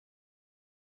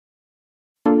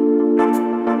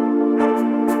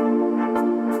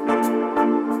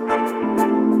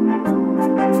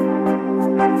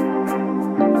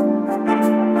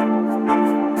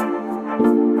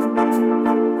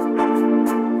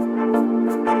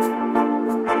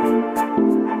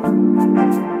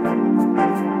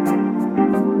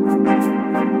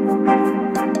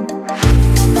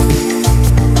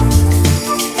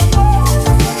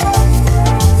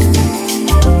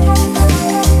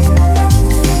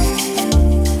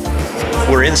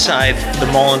We're inside the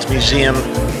Mullins Museum.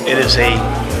 It is a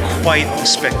quite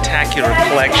spectacular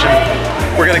collection.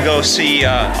 We're going to go see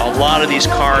a lot of these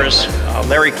cars.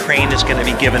 Larry Crane is going to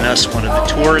be giving us one of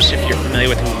the tours. If you're familiar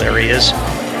with who Larry is,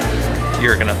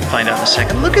 you're going to find out in a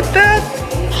second. Look at that!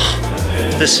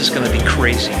 This is going to be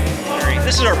crazy.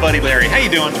 This is our buddy Larry. How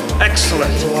you doing?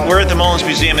 Excellent. We're at the Mullins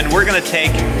Museum and we're going to take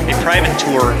a private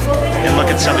tour and look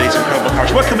at some of these incredible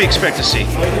cars. What can we expect to see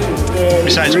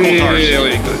besides cool cars?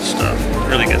 Really good stuff.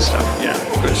 Really good stuff. Yeah,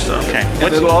 good stuff. Okay.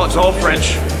 It's all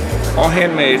French, all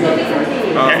handmade.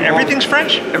 Everything's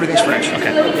French? Everything's French.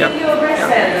 Okay.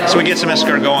 Yep. So we get some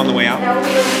escargot on the way out?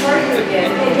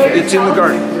 It's in the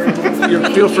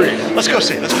garden. Feel free. Let's go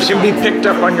see. Let's go see. You can be picked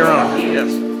up on your own.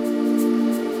 Yes.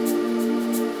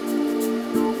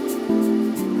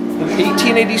 In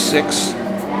 1886,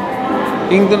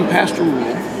 England passed a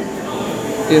rule,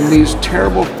 and these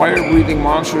terrible fire-breathing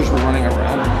monsters were running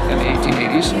around in the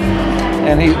 1880s,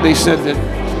 and they said that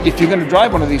if you're going to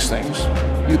drive one of these things,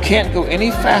 you can't go any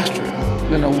faster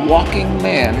than a walking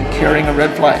man carrying a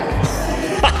red flag.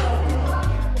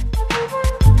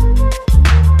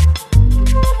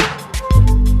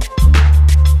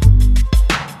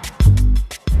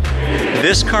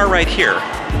 This car right here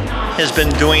has been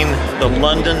doing the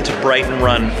London to Brighton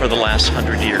run for the last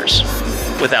 100 years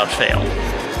without fail.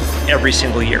 Every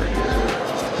single year.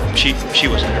 She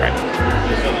wasn't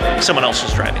driving. Someone else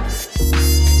was driving.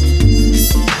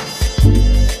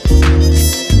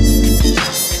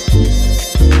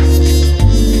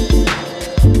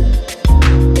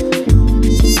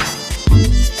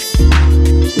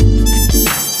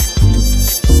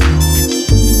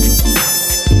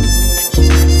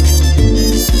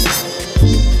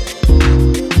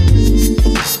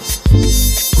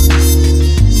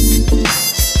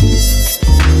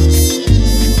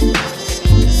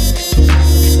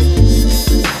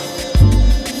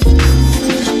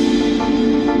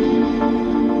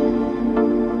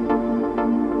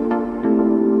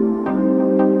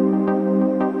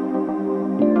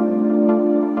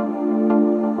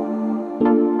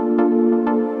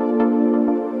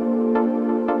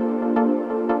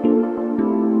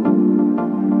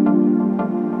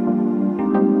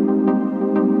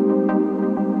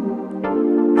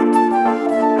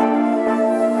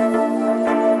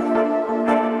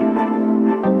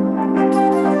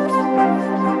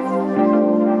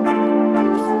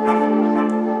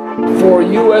 For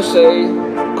USA,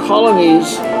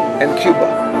 colonies, and Cuba.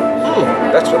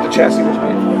 That's what the chassis was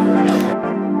made for.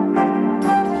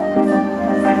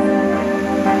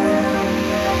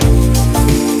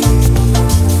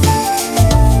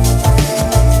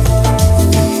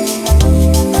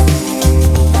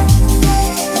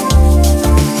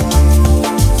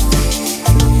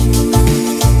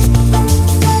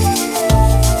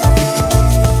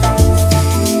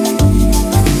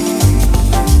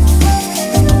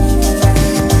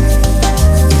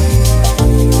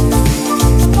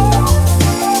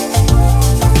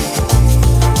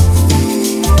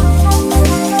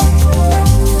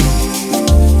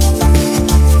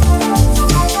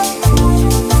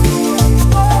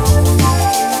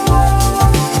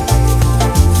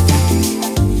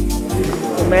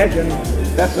 Imagine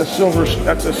that's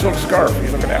a silk scarf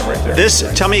you're looking at right there. This,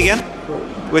 tell me again?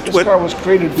 This car was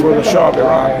created for the Shah of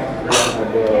Iran.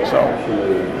 So,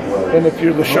 and if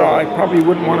you're the Shah, I probably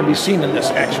wouldn't want to be seen in this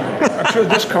actually. I'm sure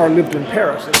this car lived in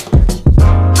Paris.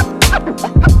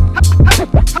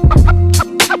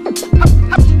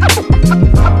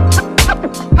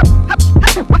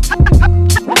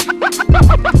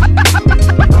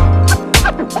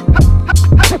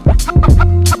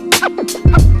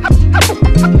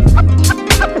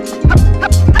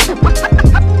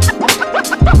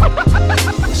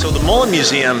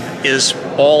 Museum is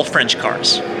all French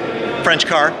cars. French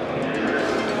car,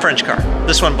 French car.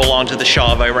 This one belonged to the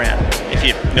Shah of Iran, if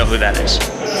you know who that is.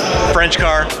 French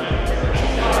car,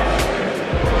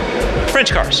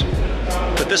 French cars.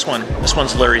 But this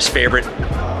one's Larry's favorite.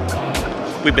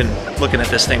 We've been looking at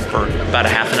this thing for about a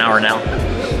half an hour now.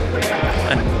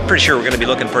 I'm pretty sure we're going to be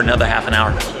looking for another half an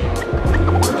hour.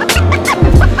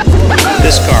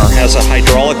 This car has a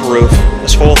hydraulic roof.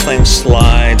 This whole thing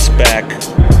slides back.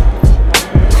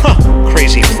 Huh,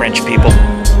 crazy French people.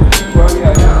 Well,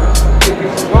 yeah.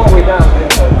 It's all the way down.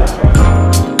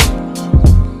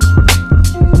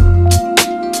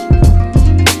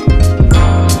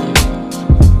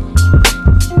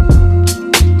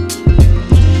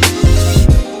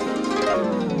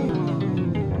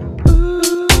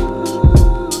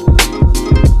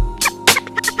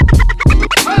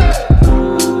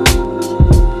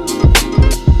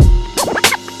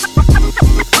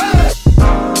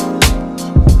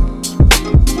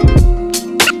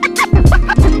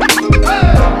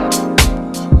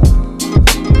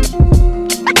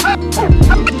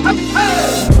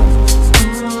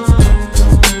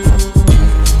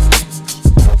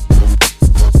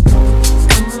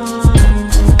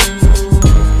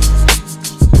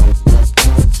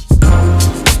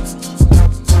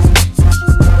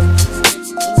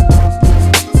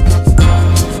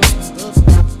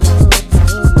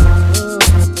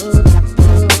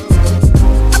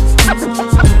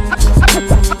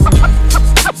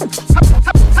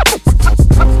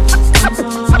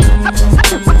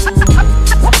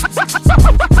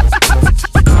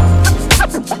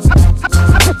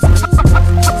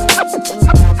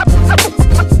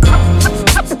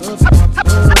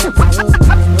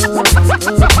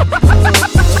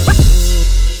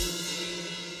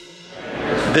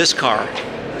 This car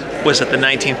was at the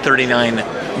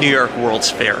 1939 New York World's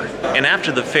Fair. And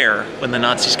after the fair, when the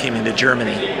Nazis came into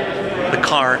Germany, the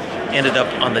car ended up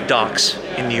on the docks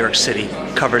in New York City,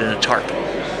 covered in a tarp.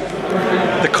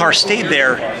 The car stayed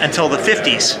there until the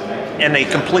 50s, and they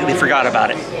completely forgot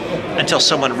about it until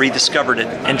someone rediscovered it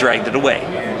and dragged it away.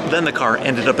 Then the car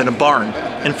ended up in a barn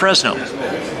in Fresno,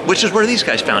 which is where these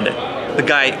guys found it. The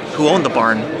guy who owned the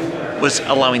barn was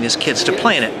allowing his kids to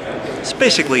play in it. It's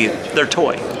basically their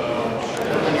toy.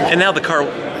 And now the car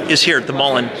is here at the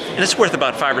Mullen, and it's worth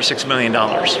about $5 or $6 million.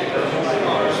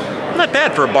 Not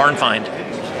bad for a barn find.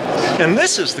 And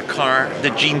this is the car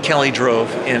that Gene Kelly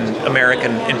drove in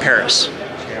American in Paris.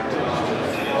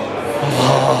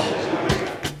 Oh.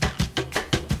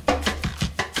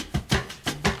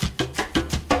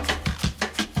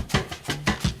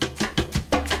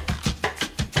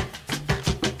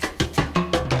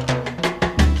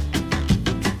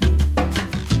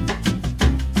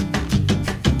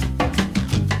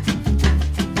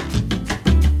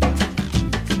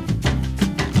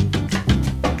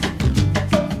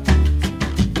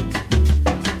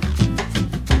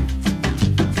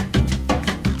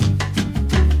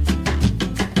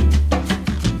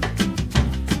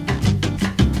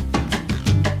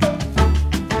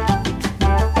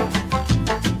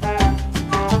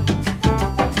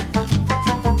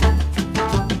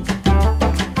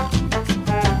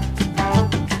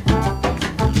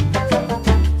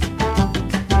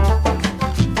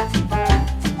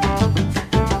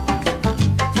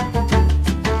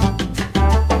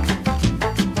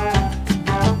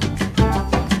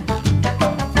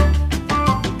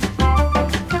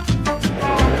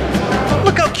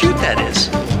 Look how cute that is.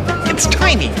 It's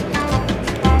tiny.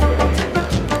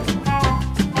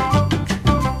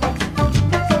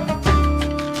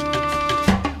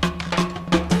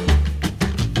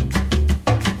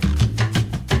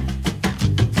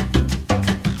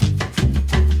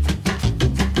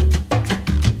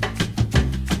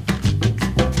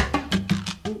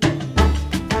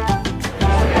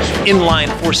 Inline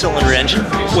 4-cylinder engine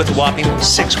with a whopping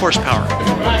 6 horsepower.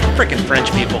 Frickin'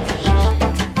 French people.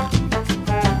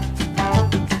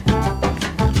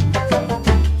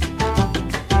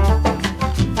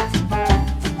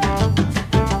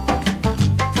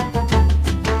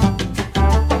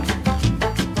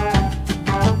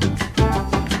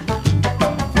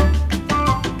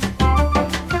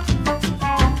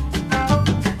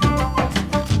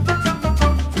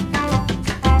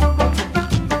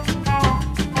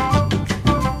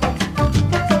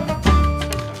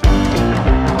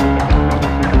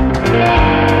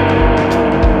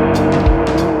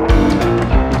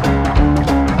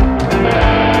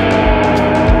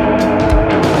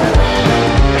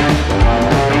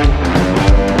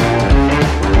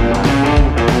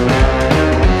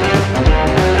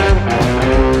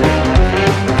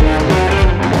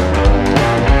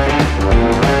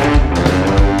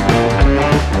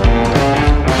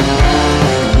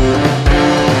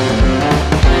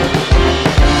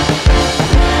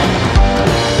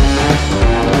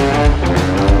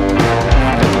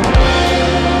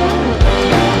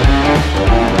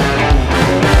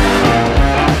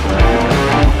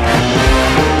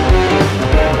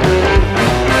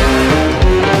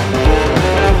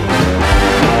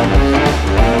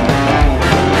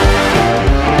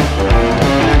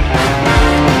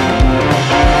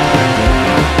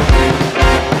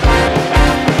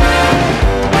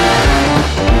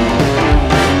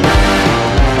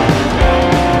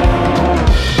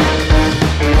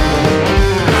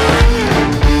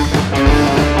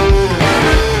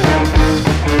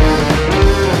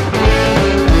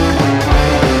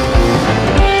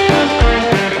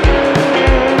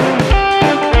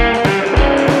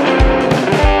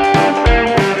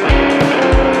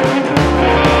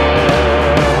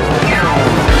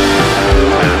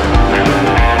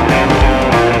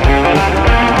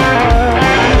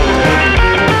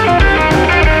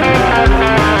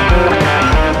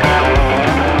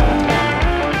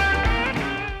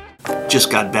 Just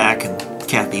got back and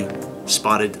Kathy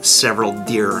spotted several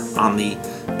deer on the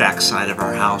backside of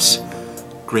our house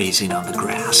grazing on the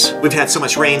grass. We've had so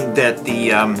much rain that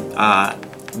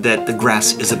the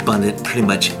grass is abundant pretty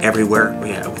much everywhere.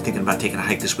 We're thinking about taking a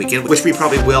hike this weekend, which we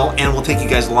probably will, and we'll take you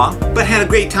guys along. But had a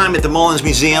great time at the Mullins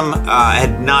Museum. I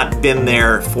had not been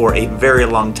there for a very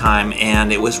long time,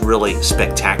 and it was really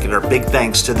spectacular. Big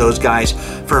thanks to those guys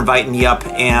for inviting me up,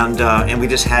 and we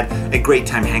just had a great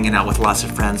time hanging out with lots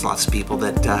of friends, lots of people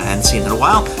that I hadn't seen in a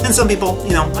while, and some people,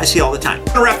 you know, I see all the time. I'm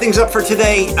gonna wrap things up for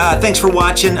today. Thanks for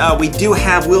watching. We do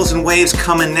have Wheels and Waves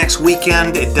coming next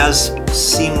weekend. It does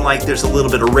seem like there's a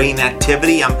little bit of rain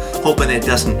activity. I'm hoping it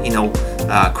doesn't, you know,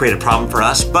 create a problem for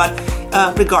us. But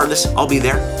regardless, I'll be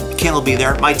there. Ken will be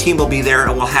there. My team will be there,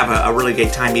 and we'll have a really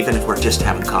great time, even if we're just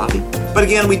having coffee. But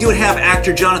again, we do have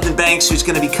actor Jonathan Banks, who's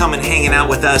going to be coming, hanging out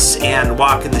with us, and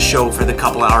walking the show for the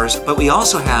couple hours. But we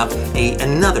also have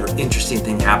another interesting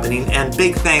thing happening, and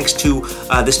big thanks to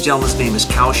this gentleman's name is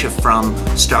Kausha from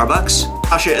Starbucks.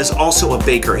 Kausha is also a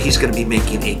baker. He's going to be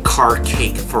making a car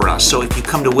cake for us. So if you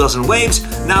come to Wheels and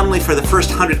Waves, not only for the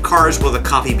first 100 cars will the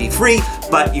coffee be free,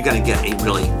 but you're going to get a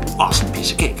really awesome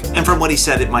piece of cake. And from what he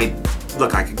said, it might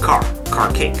look like a car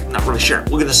cake. Not really sure.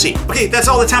 We're gonna see. Okay, that's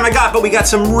all the time I got, but we got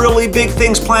some really big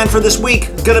things planned for this week.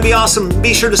 Gonna be awesome.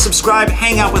 Be sure to subscribe,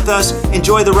 hang out with us,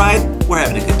 enjoy the ride. We're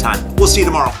having a good time. We'll see you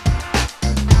tomorrow.